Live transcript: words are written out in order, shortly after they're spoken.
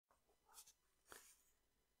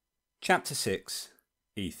Chapter 6.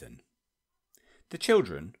 Ethan. The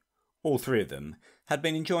children, all three of them, had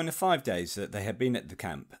been enjoying the 5 days that they had been at the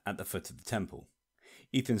camp at the foot of the temple.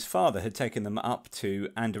 Ethan's father had taken them up to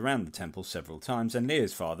and around the temple several times, and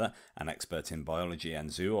Leah's father, an expert in biology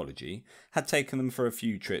and zoology, had taken them for a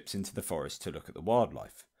few trips into the forest to look at the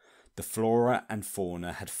wildlife. The flora and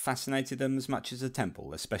fauna had fascinated them as much as the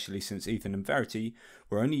temple, especially since Ethan and Verity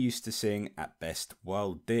were only used to seeing, at best,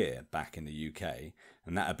 wild deer back in the UK,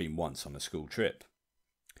 and that had been once on a school trip.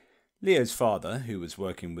 Leo's father, who was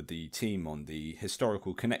working with the team on the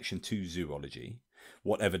historical connection to zoology,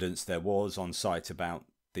 what evidence there was on site about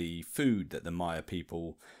the food that the Maya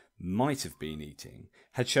people might have been eating,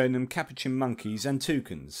 had shown them capuchin monkeys and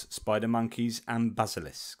toucans, spider monkeys and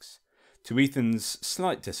basilisks. To Ethan's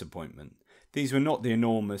slight disappointment, these were not the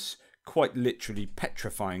enormous, quite literally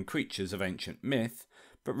petrifying creatures of ancient myth,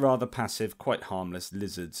 but rather passive, quite harmless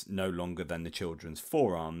lizards no longer than the children's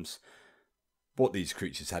forearms. What these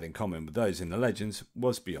creatures had in common with those in the legends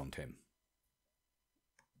was beyond him.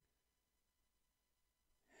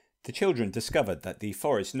 The children discovered that the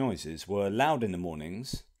forest noises were loud in the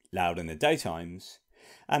mornings, loud in the daytimes,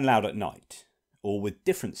 and loud at night, all with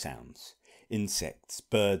different sounds. Insects,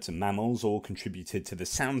 birds and mammals all contributed to the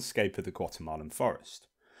soundscape of the Guatemalan forest.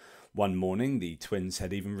 One morning the twins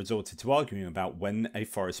had even resorted to arguing about when a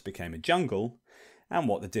forest became a jungle and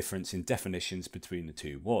what the difference in definitions between the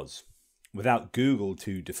two was. Without Google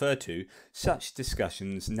to defer to, such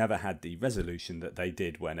discussions never had the resolution that they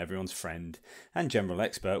did when everyone's friend and general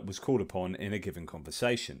expert was called upon in a given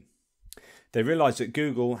conversation. They realised that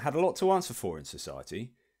Google had a lot to answer for in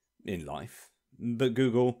society, in life, but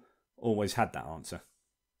Google always had that answer.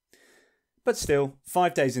 But still,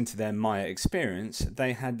 5 days into their Maya experience,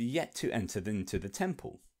 they had yet to enter into the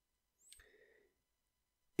temple.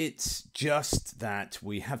 "It's just that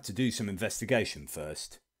we have to do some investigation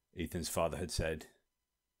first," Ethan's father had said.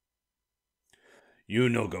 "You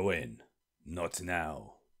no go in. Not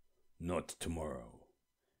now. Not tomorrow.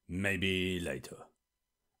 Maybe later,"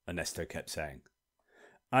 Ernesto kept saying.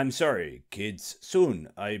 "I'm sorry, kids.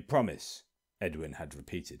 Soon, I promise," Edwin had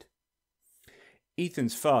repeated.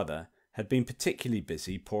 Ethan's father had been particularly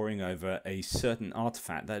busy poring over a certain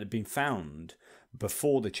artifact that had been found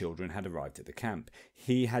before the children had arrived at the camp.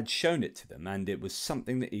 He had shown it to them, and it was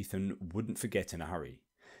something that Ethan wouldn't forget in a hurry.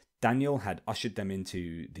 Daniel had ushered them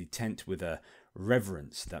into the tent with a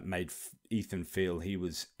reverence that made Ethan feel he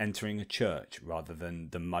was entering a church rather than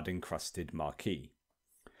the mud-encrusted marquee.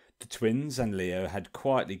 The twins and Leo had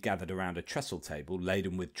quietly gathered around a trestle table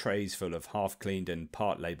laden with trays full of half-cleaned and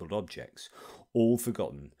part-labelled objects, all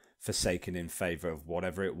forgotten, forsaken in favour of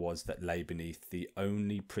whatever it was that lay beneath the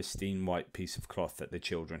only pristine white piece of cloth that the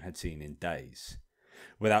children had seen in days.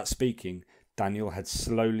 Without speaking, Daniel had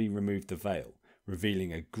slowly removed the veil,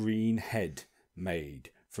 revealing a green head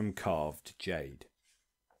made from carved jade.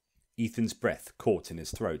 Ethan's breath caught in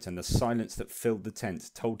his throat, and the silence that filled the tent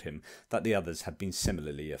told him that the others had been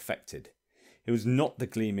similarly affected. It was not the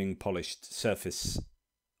gleaming, polished surface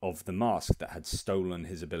of the mask that had stolen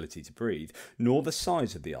his ability to breathe, nor the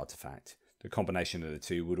size of the artifact. The combination of the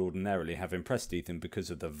two would ordinarily have impressed Ethan because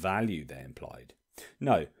of the value they implied.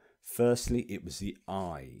 No, firstly it was the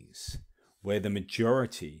eyes. Where the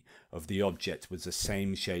majority of the object was the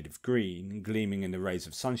same shade of green, gleaming in the rays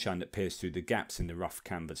of sunshine that pierced through the gaps in the rough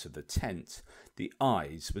canvas of the tent, the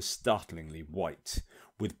eyes were startlingly white,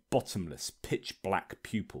 with bottomless, pitch-black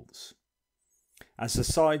pupils. As the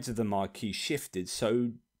sides of the marquee shifted,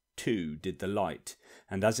 so too did the light,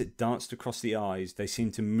 and as it danced across the eyes, they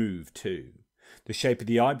seemed to move too. The shape of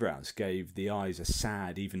the eyebrows gave the eyes a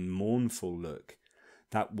sad, even mournful look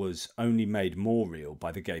that was only made more real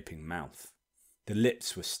by the gaping mouth. The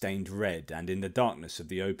lips were stained red, and in the darkness of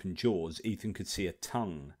the open jaws, Ethan could see a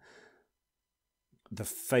tongue. The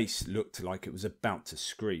face looked like it was about to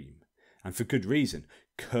scream, and for good reason.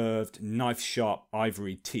 Curved, knife-sharp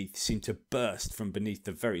ivory teeth seemed to burst from beneath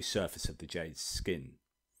the very surface of the jade's skin.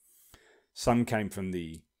 Some came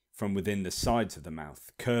from within the sides of the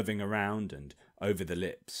mouth, curving around and over the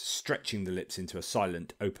lips, stretching the lips into a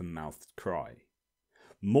silent, open-mouthed cry.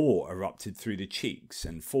 More erupted through the cheeks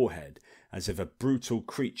and forehead, as if a brutal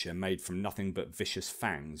creature made from nothing but vicious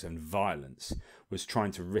fangs and violence was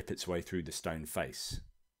trying to rip its way through the stone face.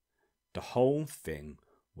 The whole thing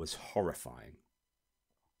was horrifying.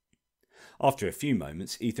 After a few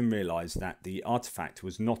moments, Ethan realised that the artefact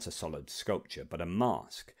was not a solid sculpture, but a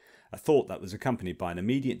mask, a thought that was accompanied by an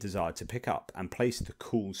immediate desire to pick up and place the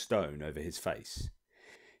cool stone over his face.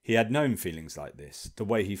 He had known feelings like this, the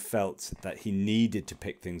way he felt that he needed to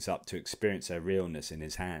pick things up to experience their realness in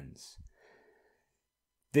his hands.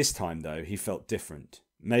 This time, though, he felt different.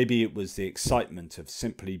 Maybe it was the excitement of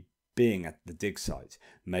simply being at the dig site.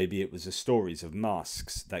 Maybe it was the stories of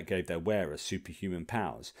masks that gave their wearer superhuman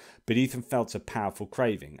powers. But Ethan felt a powerful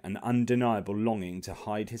craving, an undeniable longing to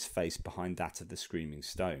hide his face behind that of the screaming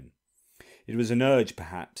stone. It was an urge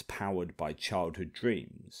perhaps powered by childhood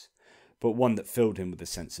dreams, but one that filled him with a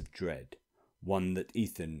sense of dread, one that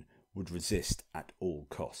Ethan would resist at all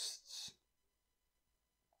costs.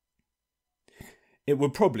 It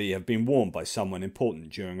would probably have been worn by someone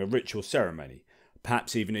important during a ritual ceremony,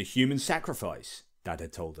 perhaps even a human sacrifice, Dad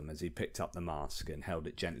had told them as he picked up the mask and held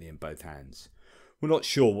it gently in both hands. We're not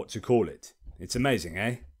sure what to call it. It's amazing,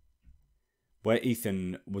 eh? Where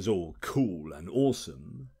Ethan was all cool and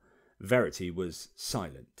awesome, Verity was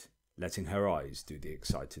silent, letting her eyes do the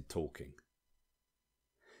excited talking.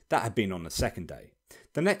 That had been on the second day.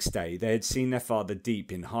 The next day, they had seen their father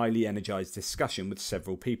deep in highly energised discussion with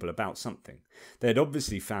several people about something. They had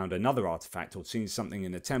obviously found another artefact or seen something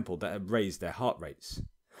in the temple that had raised their heart rates.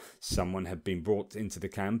 Someone had been brought into the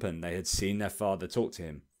camp and they had seen their father talk to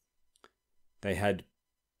him. They had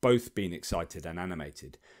both been excited and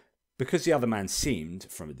animated. Because the other man seemed,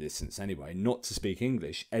 from a distance anyway, not to speak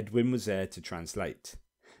English, Edwin was there to translate.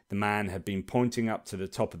 The man had been pointing up to the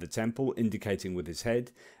top of the temple, indicating with his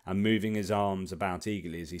head, and moving his arms about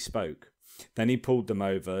eagerly as he spoke. Then he pulled them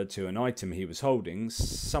over to an item he was holding,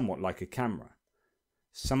 somewhat like a camera.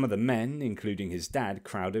 Some of the men, including his dad,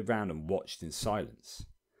 crowded round and watched in silence.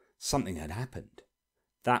 Something had happened.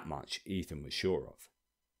 That much Ethan was sure of.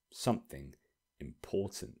 Something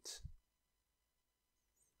important.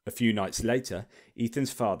 A few nights later,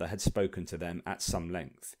 Ethan's father had spoken to them at some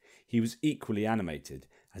length. He was equally animated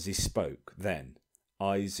as he spoke then,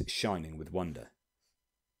 eyes shining with wonder.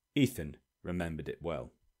 Ethan remembered it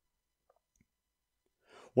well.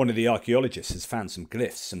 One of the archaeologists has found some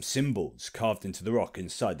glyphs, some symbols carved into the rock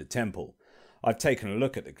inside the temple. I've taken a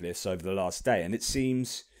look at the glyphs over the last day, and it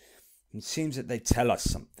seems that they tell us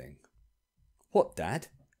something. What, Dad?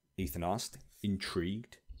 Ethan asked,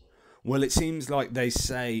 intrigued. Well, it seems like they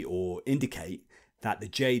say or indicate that the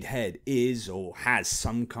Jade Head is or has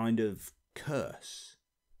some kind of curse.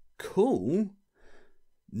 Cool?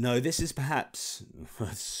 No, this is perhaps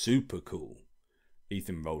super cool.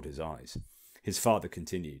 Ethan rolled his eyes. His father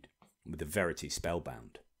continued, with a Verity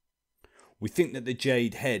spellbound. We think that the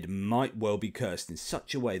Jade Head might well be cursed in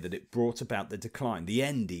such a way that it brought about the decline, the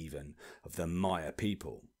end even, of the Maya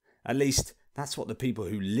people. At least, that's what the people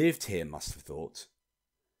who lived here must have thought.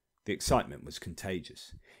 The excitement was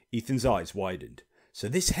contagious. Ethan's eyes widened. So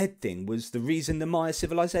this head thing was the reason the Maya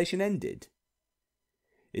civilization ended?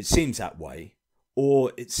 It seems that way,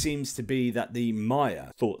 or it seems to be that the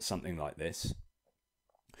Maya thought something like this,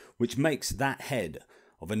 which makes that head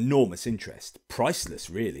of enormous interest, priceless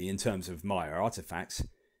really in terms of Maya artifacts.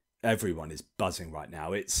 Everyone is buzzing right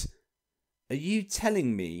now. Are you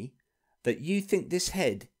telling me that you think this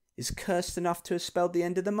head is cursed enough to have spelled the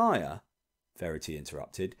end of the Maya? Verity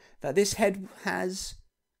interrupted. That this head has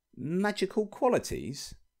magical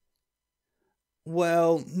qualities?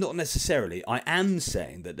 Well, not necessarily. I am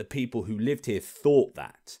saying that the people who lived here thought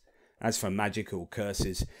that. As for magical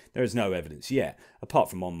curses, there is no evidence yet,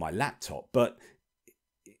 apart from on my laptop, but...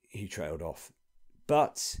 He trailed off.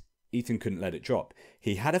 But Ethan couldn't let it drop.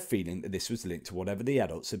 He had a feeling that this was linked to whatever the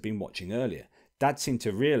adults had been watching earlier. Dad seemed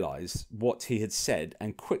to realise what he had said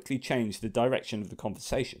and quickly changed the direction of the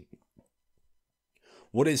conversation.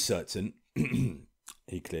 What is certain,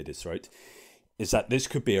 he cleared his throat, is that this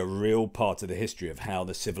could be a real part of the history of how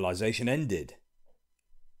the civilization ended.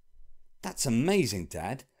 That's amazing,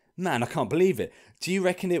 Dad. Man, I can't believe it. Do you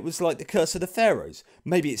reckon it was like the curse of the pharaohs?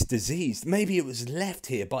 Maybe it's diseased. Maybe it was left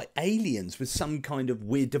here by aliens with some kind of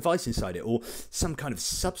weird device inside it, or some kind of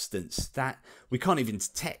substance that we can't even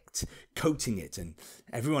detect, coating it, and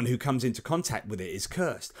everyone who comes into contact with it is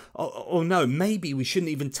cursed. Oh no, maybe we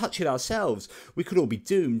shouldn't even touch it ourselves. We could all be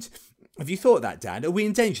doomed. Have you thought of that, Dad? Are we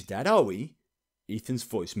in danger, Dad? Are we? Ethan's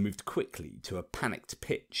voice moved quickly to a panicked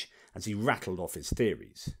pitch as he rattled off his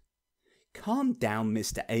theories. Calm down,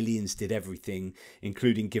 Mr. Aliens did everything,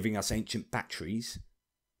 including giving us ancient batteries.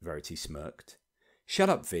 Verity smirked. Shut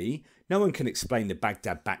up, V. No one can explain the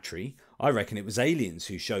Baghdad battery. I reckon it was aliens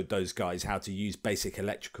who showed those guys how to use basic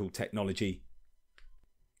electrical technology.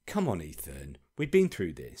 Come on, Ethan. We've been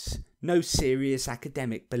through this. No serious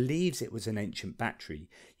academic believes it was an ancient battery.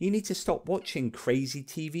 You need to stop watching crazy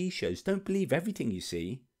TV shows. Don't believe everything you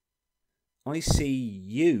see. I see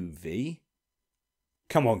you, V.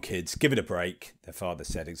 Come on, kids, give it a break, their father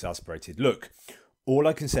said, exasperated. Look, all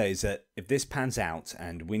I can say is that if this pans out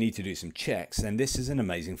and we need to do some checks, then this is an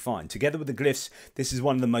amazing find. Together with the glyphs, this is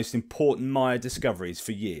one of the most important Maya discoveries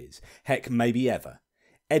for years. Heck, maybe ever.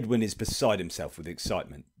 Edwin is beside himself with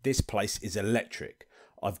excitement. This place is electric.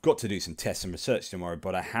 I've got to do some tests and research tomorrow,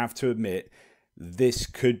 but I have to admit, this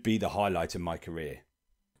could be the highlight of my career.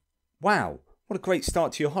 Wow, what a great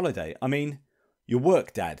start to your holiday. I mean, your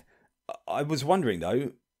work, Dad. I was wondering,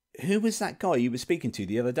 though, who was that guy you were speaking to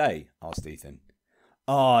the other day? Asked Ethan.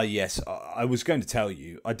 Ah, yes, I was going to tell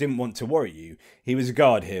you. I didn't want to worry you. He was a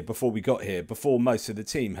guard here before we got here, before most of the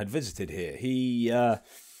team had visited here. He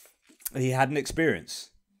had an experience.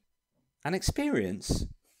 An experience?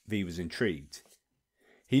 V was intrigued.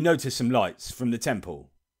 He noticed some lights from the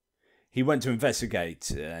temple. He went to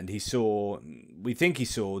investigate, and we think he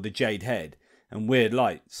saw the jade head and weird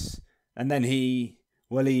lights. And then he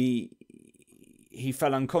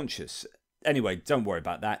fell unconscious. Anyway, don't worry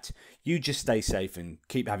about that. You just stay safe and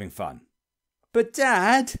keep having fun. But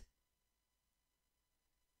Dad!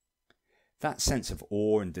 That sense of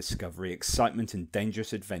awe and discovery, excitement and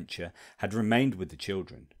dangerous adventure had remained with the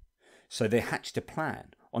children. So they hatched a plan.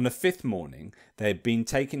 On the 5th morning, they had been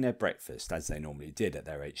taking their breakfast, as they normally did at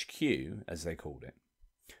their HQ, as they called it.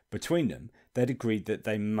 Between them, they'd agreed that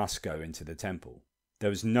they must go into the temple. There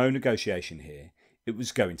was no negotiation here. It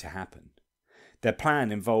was going to happen. Their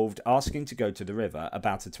plan involved asking to go to the river,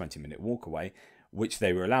 about a 20-minute walk away, which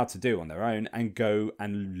they were allowed to do on their own, and go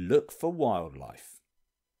and look for wildlife.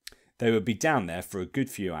 They would be down there for a good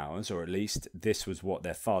few hours, or at least this was what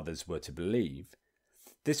their fathers were to believe.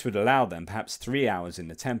 This would allow them perhaps 3 hours in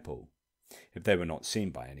the temple, if they were not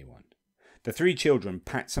seen by anyone. The 3 children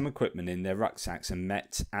packed some equipment in their rucksacks and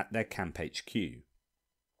met at their camp HQ.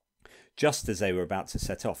 Just as they were about to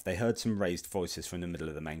set off, they heard some raised voices from the middle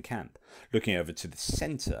of the main camp. Looking over to the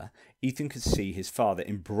centre, Ethan could see his father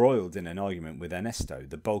embroiled in an argument with Ernesto.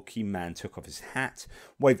 The bulky man took off his hat,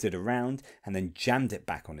 waved it around, and then jammed it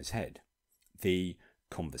back on his head. The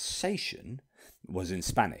conversation was in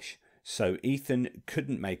Spanish, so Ethan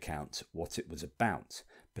couldn't make out what it was about,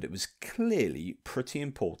 but it was clearly pretty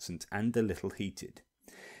important and a little heated.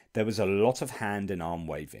 There was a lot of hand and arm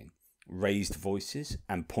waving, raised voices,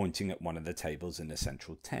 and pointing at one of the tables in the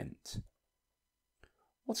central tent.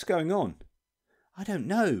 What's going on? I don't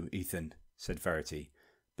know, Ethan, said Verity,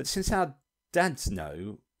 but since our dads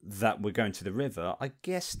know that we're going to the river, I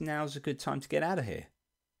guess now's a good time to get out of here.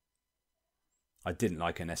 I didn't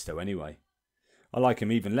like Ernesto anyway. I like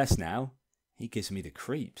him even less now. He gives me the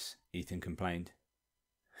creeps, Ethan complained.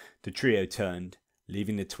 The trio turned,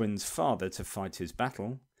 leaving the twins' father to fight his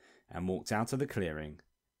battle, and walked out of the clearing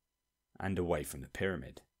and away from the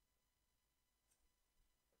pyramid.